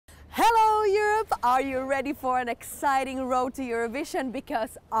Are you ready for an exciting road to Eurovision?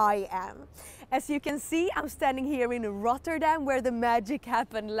 Because I am. As you can see, I'm standing here in Rotterdam where the magic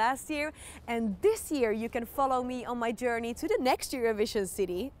happened last year, and this year you can follow me on my journey to the next Eurovision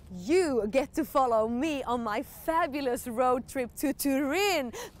city. You get to follow me on my fabulous road trip to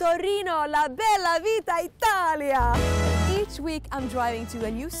Turin, Torino, la bella vita Italia! Each week I'm driving to a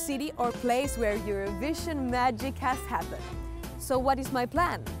new city or place where Eurovision magic has happened. So what is my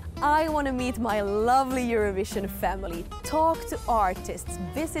plan? I want to meet my lovely Eurovision family, talk to artists,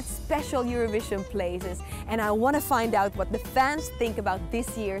 visit special Eurovision places, and I want to find out what the fans think about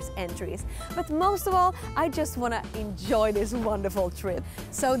this year's entries. But most of all, I just want to enjoy this wonderful trip.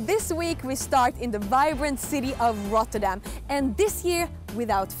 So this week we start in the vibrant city of Rotterdam, and this year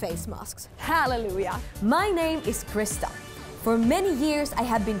without face masks. Hallelujah! My name is Krista. For many years I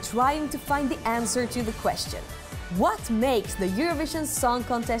have been trying to find the answer to the question: what makes the Eurovision Song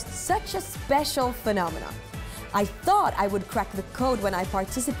Contest such a special phenomenon? I thought I would crack the code when I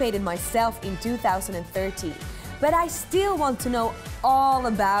participated myself in 2013, but I still want to know all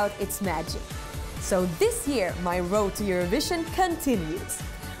about its magic. So this year my road to Eurovision continues.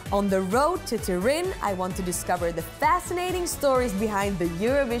 On the road to Turin, I want to discover the fascinating stories behind the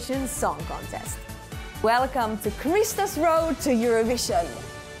Eurovision Song Contest. Welcome to Krista's Road to Eurovision.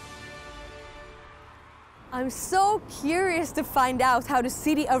 I'm so curious to find out how the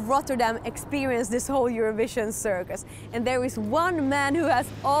city of Rotterdam experienced this whole Eurovision circus. And there is one man who has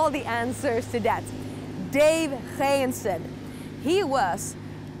all the answers to that. Dave Geensen. He was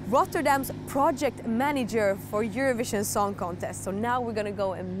Rotterdam's project manager for Eurovision Song Contest. So now we're gonna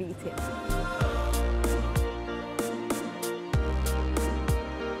go and meet him.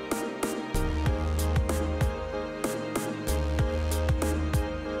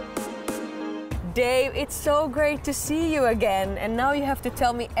 Dave, it's so great to see you again, and now you have to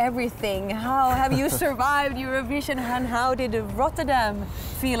tell me everything. How have you survived Eurovision, and how did Rotterdam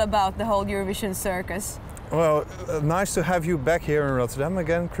feel about the whole Eurovision circus? Well, nice to have you back here in Rotterdam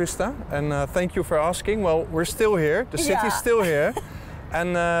again, Krista, and thank you for asking. Well, we're still here, the city's still here,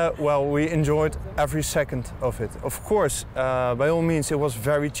 and well, we enjoyed every second of it. Of course, by all means, it was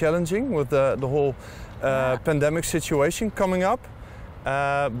very challenging with the whole pandemic situation coming up.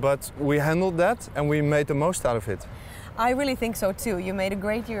 But we handled that and we made the most out of it. I really think so too. You made a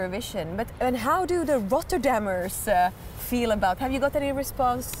great Eurovision. And how do the Rotterdammers feel about? Have you got any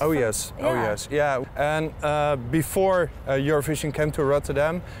response? Oh yes, oh yes, yeah. And before Eurovision came to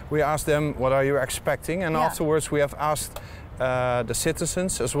Rotterdam, we asked them, what are you expecting? And afterwards we have asked the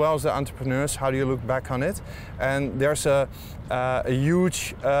citizens as well as the entrepreneurs, how do you look back on it? And there's a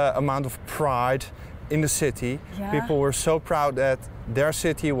huge amount of pride in the city. People were so proud that their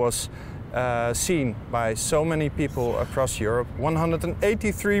city was seen by so many people across Europe.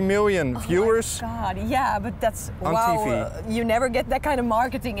 183 million viewers. Oh my God, yeah, but that's on TV. You never get that kind of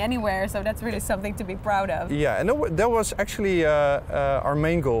marketing anywhere, so that's really something to be proud of. Yeah, and that was actually our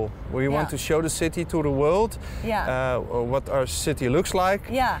main goal. We want to show the city to the world, what our city looks like,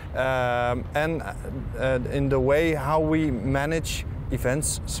 and in the way how we manage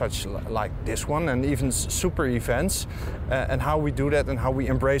events such like this one and even super events, and how we do that and how we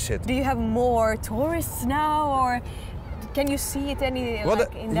embrace it. Do you have more tourists now, or can you see it in that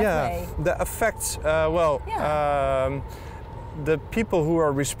way? The effects, the people who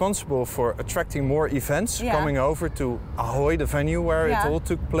are responsible for attracting more events coming over to Ahoy, the venue where it all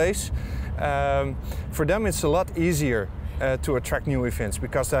took place, for them it's a lot easier to attract new events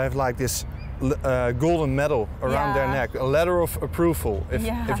because they have like this golden medal around their neck, a letter of approval.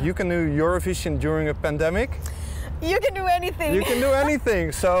 If you can do Eurovision during a pandemic, you can do anything. You can do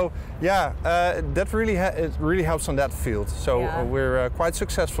anything. So that really helps on that field. So we're quite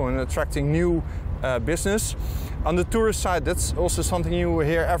successful in attracting new business. On the tourist side, that's also something you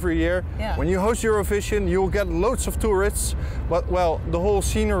hear every year. When you host Eurovision, you'll get loads of tourists. But well, the whole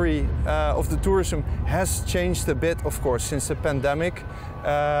scenery of the tourism has changed a bit, of course, since the pandemic.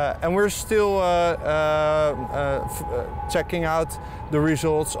 And we're still checking out the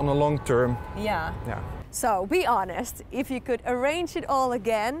results on the long term. So be honest, if you could arrange it all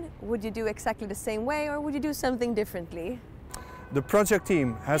again, would you do exactly the same way or would you do something differently? The project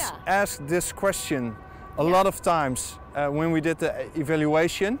team has asked this question a lot of times when we did the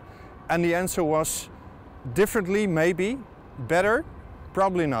evaluation, and the answer was differently, maybe, better,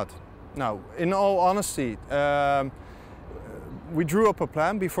 probably not. No, in all honesty, we drew up a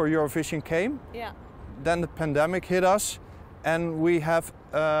plan before Eurovision came. Then the pandemic hit us and we have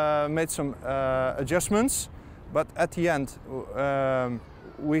made some adjustments, but at the end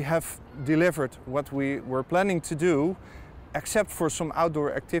we have delivered what we were planning to do except for some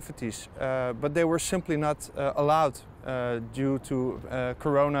outdoor activities, but they were simply not allowed due to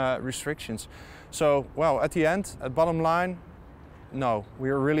corona restrictions. So, well, at the end, at bottom line, no, we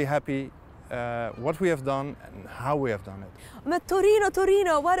are really happy what we have done and how we have done it. But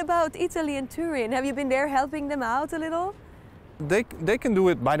Torino, what about Italy and Turin? Have you been there helping them out a little? They can do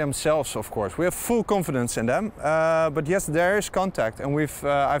it by themselves, of course. We have full confidence in them. But yes, there is contact, and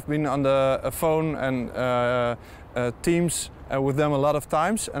I've been on the phone and Teams with them a lot of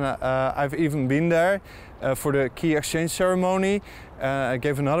times, and I've even been there for the key exchange ceremony. I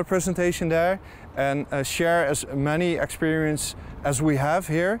gave another presentation there, and share as many experience as we have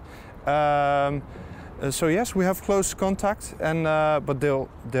here. So yes, we have close contact, and but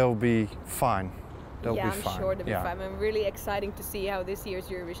they'll be fine. I'm sure they'll be fine. I'm really excited to see how this year's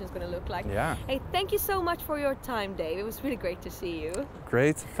Eurovision is going to look like. Yeah. Hey, thank you so much for your time, Dave. It was really great to see you.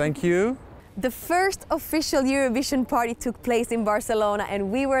 Great, thank you. The first official Eurovision party took place in Barcelona,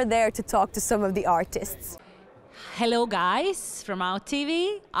 and we were there to talk to some of the artists. Hello guys from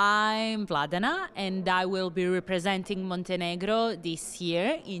OUTtv, I'm Vladana and I will be representing Montenegro this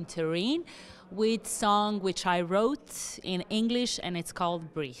year in Turin with a song which I wrote in English and it's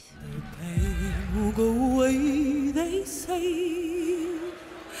called Breathe. The pain will go away, they say,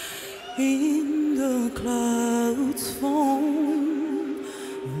 in the clouds form.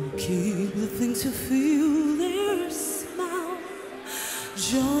 You keep the things you feel, their smile,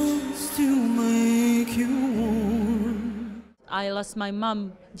 just to make you warm. I lost my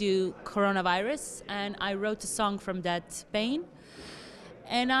mom due to coronavirus and I wrote a song from that pain.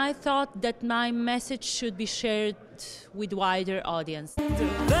 And I thought that my message should be shared with wider audience. The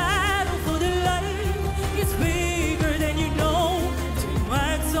battle for the life is bigger than you know. To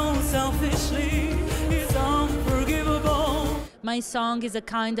act so selfishly is unforgivable. My song is a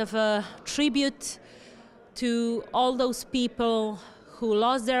kind of a tribute to all those people who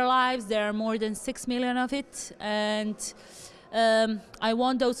lost their lives. There are more than 6 million of it. And I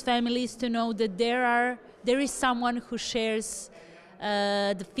want those families to know that there is someone who shares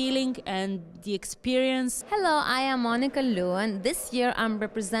the feeling and the experience. Hello, I am Monica Lu, and this year I'm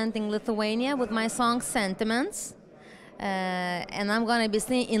representing Lithuania with my song Sentiments. And I'm gonna be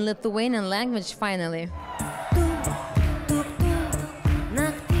singing in Lithuanian language finally.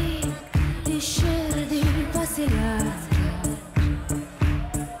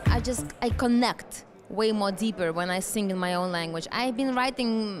 I connect way more deeper when I sing in my own language. I've been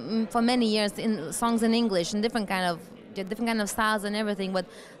writing for many years in songs in English in different kind of styles and everything, but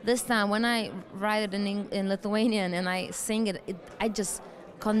this time when I write it in Lithuanian and I sing it, I just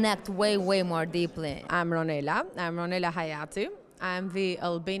connect way more deeply. I'm Ronela Hayatu. I'm the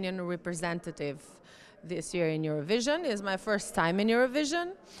Albanian representative this year in Eurovision. It's my first time in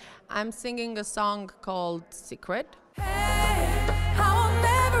Eurovision. I'm singing a song called Secret. Hey, I will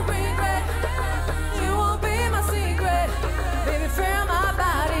never regret. You will be my secret. Baby, feel my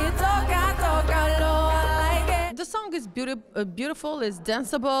body. Toca, lo, I like it. The song is beautiful, it's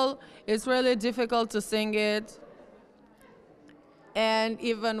danceable, it's really difficult to sing it. And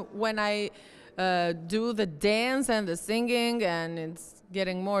even when I do the dance and the singing, and it's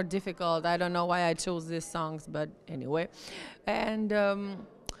getting more difficult. I don't know why I chose these songs, but anyway. And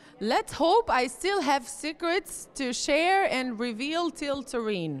let's hope I still have secrets to share and reveal till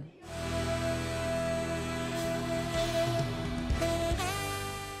Turin.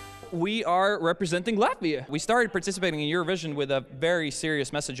 We are representing Latvia. We started participating in Eurovision with a very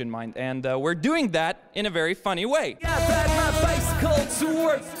serious message in mind, and we're doing that in a very funny way. I ride my bicycle to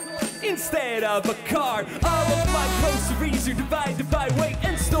work instead of a car. All of my groceries are divided by weight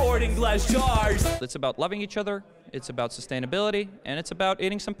and stored in glass jars. It's about loving each other, it's about sustainability, and it's about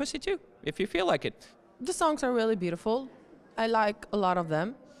eating some pussy too, if you feel like it. The songs are really beautiful. I like a lot of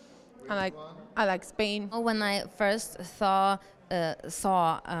them. I like Spain. When I first saw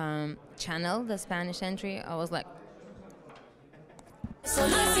Channel, the Spanish entry, I was like,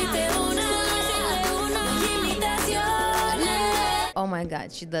 oh my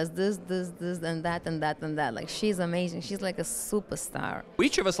God, she does this, and that, and that, and that. Like, she's amazing. She's like a superstar.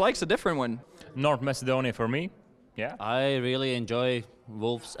 Each of us likes a different one. North Macedonia for me. Yeah. I really enjoy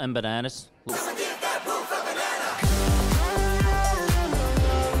wolves and bananas.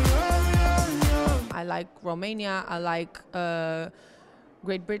 I like Romania, I like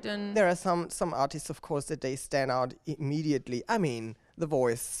Great Britain. There are some artists, of course, that they stand out immediately. I mean, the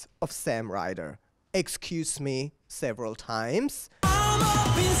voice of Sam Ryder. Excuse me, several times. I'm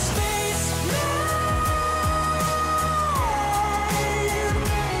up in space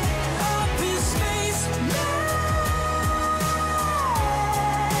up in space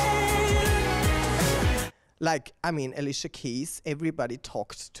Like, I mean, Alicia Keys, everybody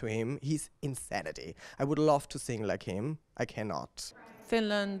talked to him. He's insanity. I would love to sing like him. I cannot.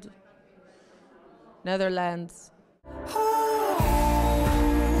 Finland, Netherlands.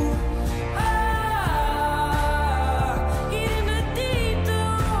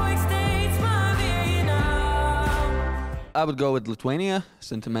 I would go with Lithuania,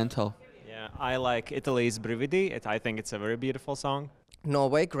 Sentimental. Yeah, I like Italy's Brividi. I think it's a very beautiful song.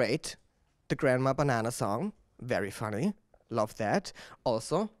 Norway, great. The Grandma Banana song, very funny. Love that.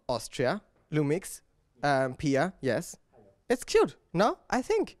 Also, Austria, Lumix, Pia, yes. It's cute, no? I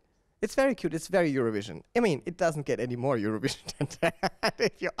think. It's very cute. It's very Eurovision. I mean, it doesn't get any more Eurovision than that,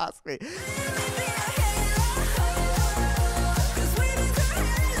 if you ask me.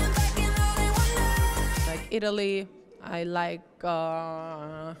 Like Italy, I like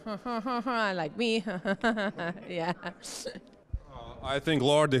I like me. Yeah. I think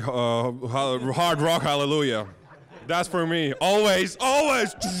Lord, hard rock, hallelujah. That's for me. Always,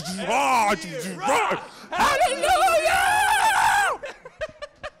 always. Hallelujah!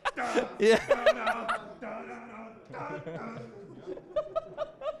 Yeah.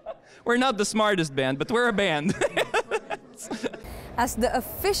 We're not the smartest band, but we're a band. As the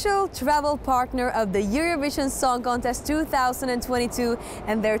official travel partner of the Eurovision Song Contest 2022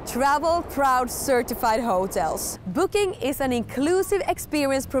 and their Travel Proud certified hotels, Booking is an inclusive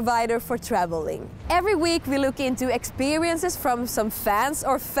experience provider for traveling. Every week we look into experiences from some fans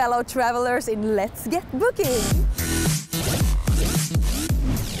or fellow travelers in Let's Get Booking.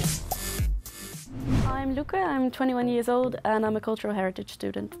 I'm Luca, I'm 21 years old and I'm a cultural heritage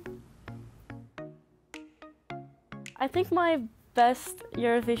student. I think my best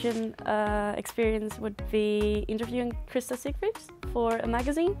Eurovision experience would be interviewing Krista Siegfrids for a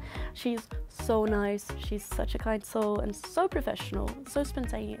magazine. She's so nice, she's such a kind soul and so professional, so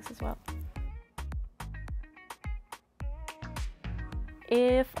spontaneous as well.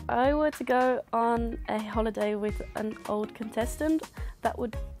 If I were to go on a holiday with an old contestant, that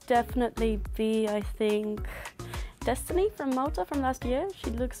would definitely be, I think, Destiny from Malta from last year. She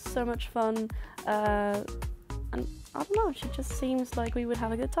looks so much fun. And I don't know, she just seems like we would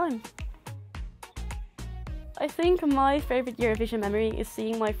have a good time. I think my favourite Eurovision memory is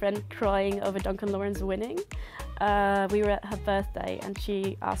seeing my friend crying over Duncan Lawrence winning. We were at her birthday and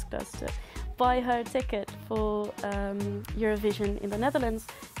she asked us to buy her a ticket for Eurovision in the Netherlands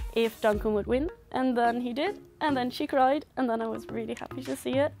if Duncan would win, and then he did, and then she cried, and then I was really happy to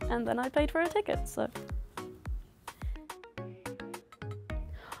see it, and then I paid for a ticket, so.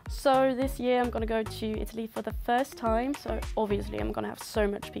 So this year I'm going to go to Italy for the first time, so obviously I'm going to have so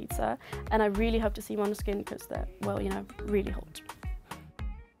much pizza, and I really hope to see Måneskin because they're, well, you know, really hot.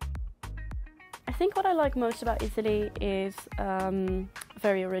 I think what I like most about Italy is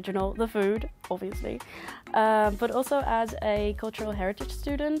very original, the food, obviously, but also as a cultural heritage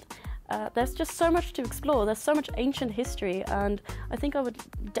student, there's just so much to explore, there's so much ancient history, and I think I would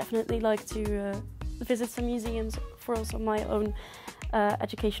definitely like to visit some museums for also my own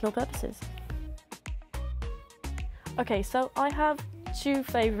educational purposes. Okay, so I have two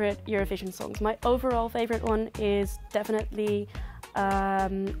favorite Eurovision songs. My overall favorite one is definitely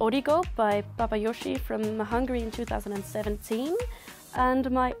Origo by Papa Yoshi from Hungary in 2017.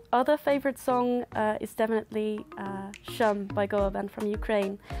 And my other favorite song is definitely Shum by Goa Band from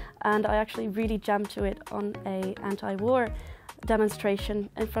Ukraine. And I actually really jammed to it on an anti-war demonstration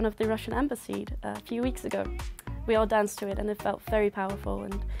in front of the Russian embassy a few weeks ago. We all danced to it and it felt very powerful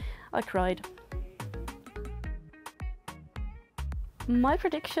and I cried. My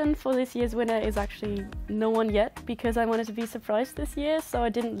prediction for this year's winner is actually no one yet because I wanted to be surprised this year, so I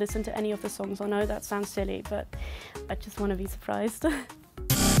didn't listen to any of the songs. I know that sounds silly, but I just want to be surprised.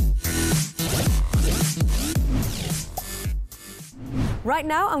 Right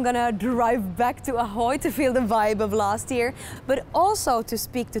now I'm gonna drive back to Ahoy to feel the vibe of last year, but also to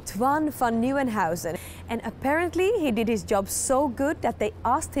speak to Twan van Nieuwenhuizen. And apparently he did his job so good that they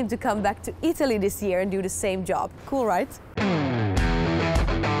asked him to come back to Italy this year and do the same job. Cool, right?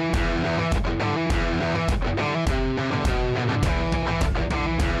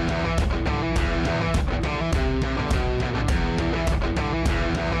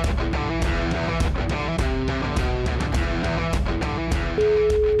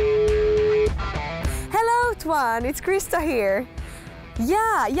 Twan, it's Krista here.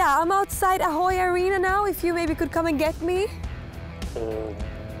 Yeah, I'm outside Ahoy Arena now, if you maybe could come and get me.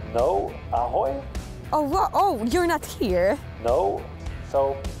 No, Ahoy? Oh, what? Oh, you're not here? No,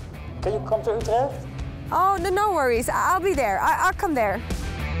 so can you come to Utrecht? Oh, no worries, I'll be there, I'll come there.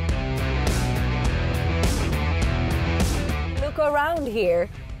 Look around here.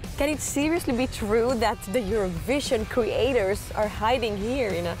 Can it seriously be true that the Eurovision creators are hiding here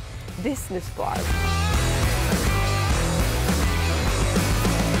in a business park?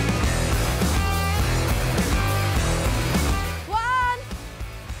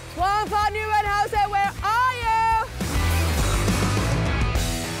 Tuan van Nieuwenhuizen, where are you?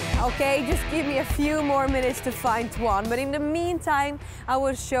 Okay, just give me a few more minutes to find Tuan, but in the meantime, I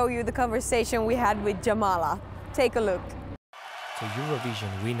will show you the conversation we had with Jamala. Take a look. The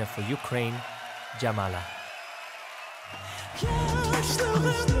Eurovision winner for Ukraine, Jamala.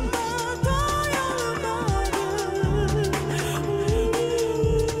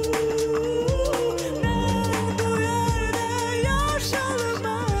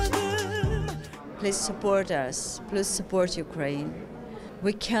 Please support us, please support Ukraine.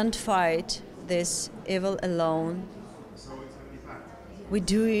 We can't fight this evil alone. We're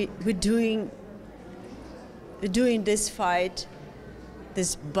doing this fight,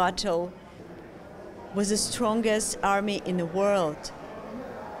 this battle, with the strongest army in the world.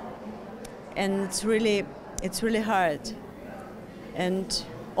 And it's really hard. And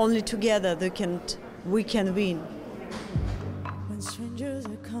only together we can win. When strangers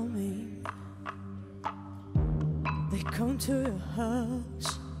are coming, they come to your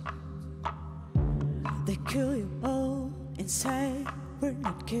house, they kill you all and say we're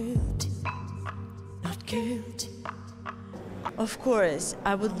not guilty, not guilty. Of course,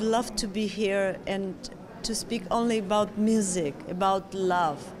 I would love to be here and to speak only about music, about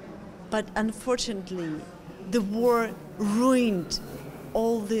love. But unfortunately, the war ruined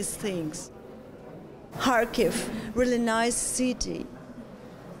all these things. Kharkiv, really nice city,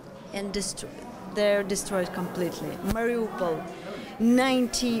 and they're destroyed completely. Mariupol,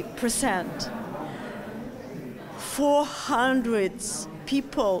 90%. 400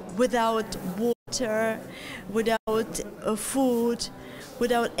 people without water, without food,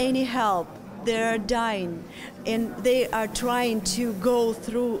 without any help. They are dying, and they are trying to go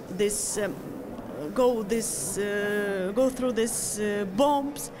through this,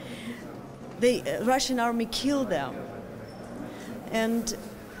 bombs. The Russian army killed them, and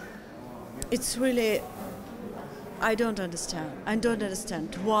it's really, I don't understand. I don't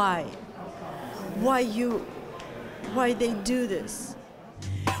understand why they do this.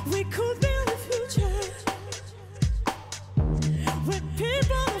 We could build a future where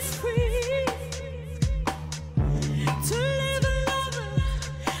people are free to live and love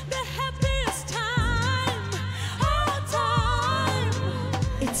the happiest time, all time.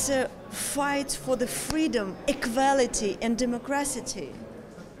 It's a fight for the freedom, equality, and democracy.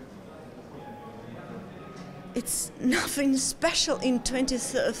 It's nothing special in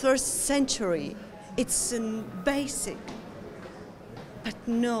 21st century. It's basic. But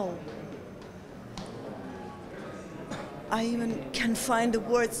no, I even can't find the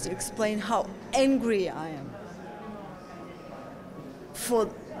words to explain how angry I am for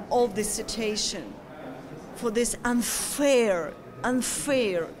all this situation, for this unfair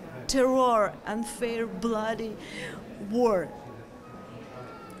terror, unfair bloody war.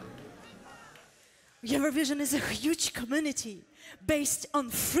 Eurovision is a huge community based on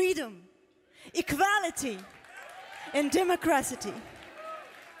freedom, equality, and democracy.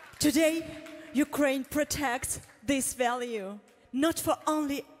 Today, Ukraine protects this value, not for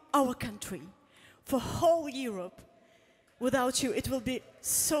only our country, for whole Europe. Without you, it will be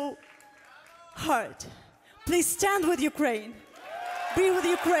so hard. Please stand with Ukraine. Be with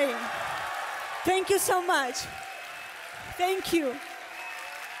Ukraine. Thank you so much. Thank you.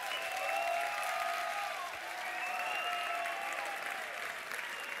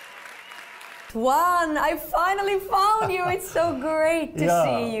 Tuan, I finally found you. It's so great to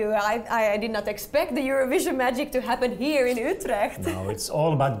see you. I did not expect the Eurovision magic to happen here in Utrecht. No, it's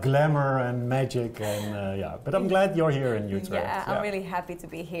all about glamour and magic, and but I'm glad you're here in Utrecht. Yeah, I'm really happy to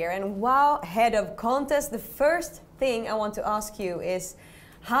be here. And wow, head of contest, the first thing I want to ask you is,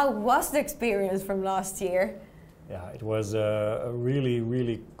 how was the experience from last year? Yeah, it was a really,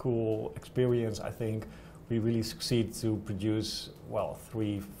 really cool experience. I think we really succeeded to produce, well,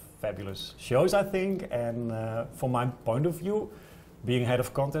 3 fabulous shows, I think, and from my point of view, being head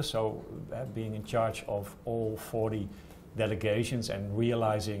of contest, so being in charge of all 40 delegations and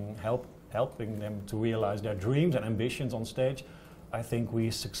helping them to realize their dreams and ambitions on stage, I think we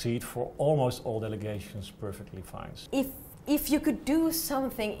succeed for almost all delegations perfectly fine. If you could do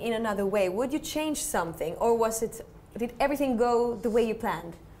something in another way, would you change something, or did everything go the way you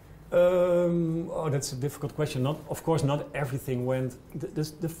planned? That's a difficult question. Of course, not everything went.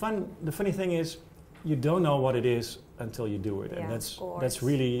 The funny thing is, you don't know what it is until you do it, and that's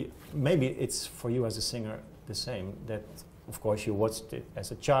really, maybe it's for you as a singer the same. That of course, you watched it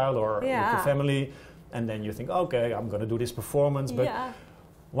as a child or with the family, and then you think, okay, I'm going to do this performance. But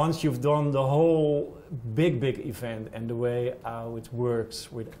once you've done the whole big event and the way how it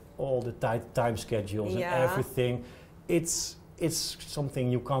works with all the tight time schedules and everything, it's something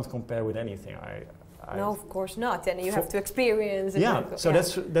you can't compare with anything. No, of course not. And you have to experience it. Yeah, so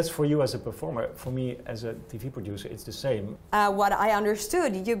that's for you as a performer. For me as a TV producer, it's the same. What I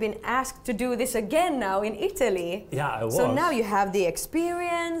understood, you've been asked to do this again now in Italy. Yeah, I was. So now you have the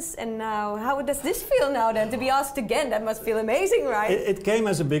experience, and now how does this feel now then, to be asked again? That must feel amazing, right? It came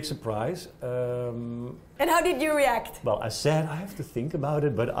as a big surprise. And how did you react? Well, I said I have to think about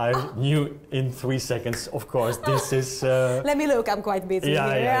it, but I knew in 3 seconds, of course, this is... Let me look, I'm quite busy here.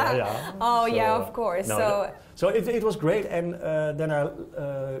 Yeah. Oh, so, yeah, of course. No, so it was great, and then I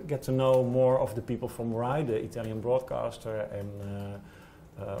get to know more of the people from RAI, the Italian broadcaster, and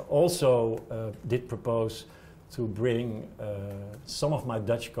also did propose to bring some of my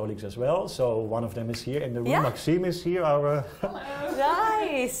Dutch colleagues as well. So one of them is here in the room. Maxime is here, our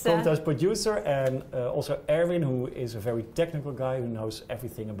nice contest producer, and also Erwin, who is a very technical guy who knows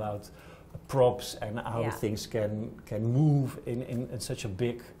everything about props and how things can move in such a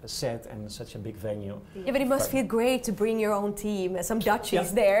big set and such a big venue. Yeah, but it must feel great to bring your own team, some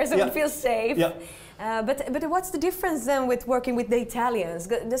Dutchies there, so it feels safe. Yeah. But what's the difference then with working with the Italians?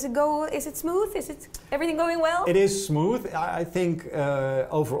 Does it go? Is it smooth? Is it everything going well? It is smooth. I think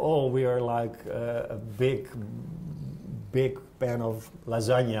overall we are like a big pan of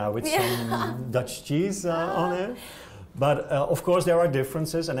lasagna with some Dutch cheese on it. But of course there are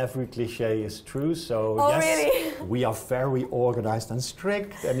differences, and every cliché is true. So really? We are very organized and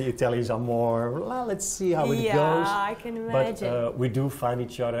strict, and the Italians are more, well, let's see how it goes. Yeah, I can imagine. But we do find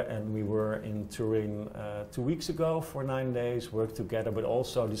each other, and we were in Turin 2 weeks ago for 9 days, worked together, but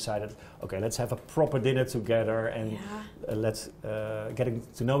also decided, okay, let's have a proper dinner together, and let's getting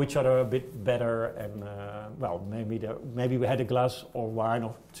to know each other a bit better, and well, maybe we had a glass or wine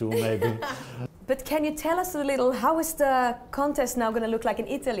or two, maybe. But can you tell us a little, how is the contest now going to look like in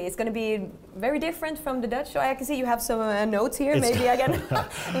Italy? It's going to be very different from the Dutch. So I can see you have some notes here. Maybe I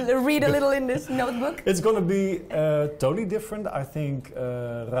can read a little in this notebook. It's going to be totally different. I think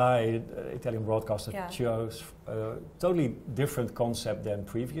RAI, the Italian broadcaster, chose a totally different concept than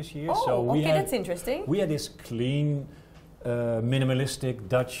previous years. Oh, so okay, that's interesting. We had this clean, minimalistic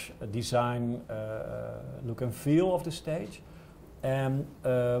Dutch design look and feel of the stage. And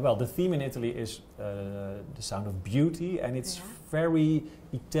well, the theme in Italy is the sound of beauty, and it's very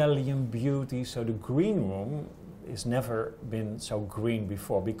Italian beauty. So the green room has never been so green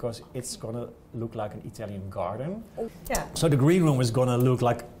before, because it's gonna look like an Italian garden. So the green room is gonna look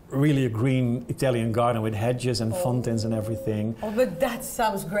like really a green Italian garden with hedges and fountains and everything. Oh, but that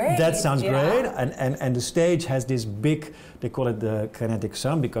sounds great. That sounds great. And the stage has this big, they call it the kinetic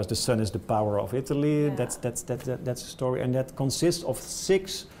sun, because the sun is the power of Italy. That's the story. And that consists of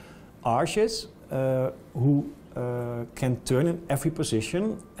 6 arches who can turn in every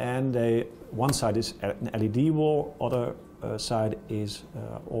position. And one side is an LED wall, other side is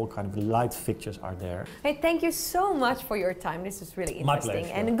all kind of light fixtures are there. Hey, thank you so much for your time. This is really interesting. My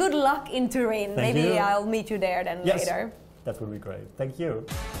pleasure. And good luck in Turin. Maybe I'll meet you there then later. That would be great. Thank you.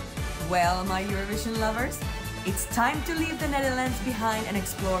 Well, my Eurovision lovers, it's time to leave the Netherlands behind and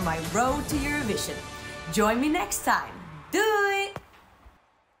explore my road to Eurovision. Join me next time. Doei!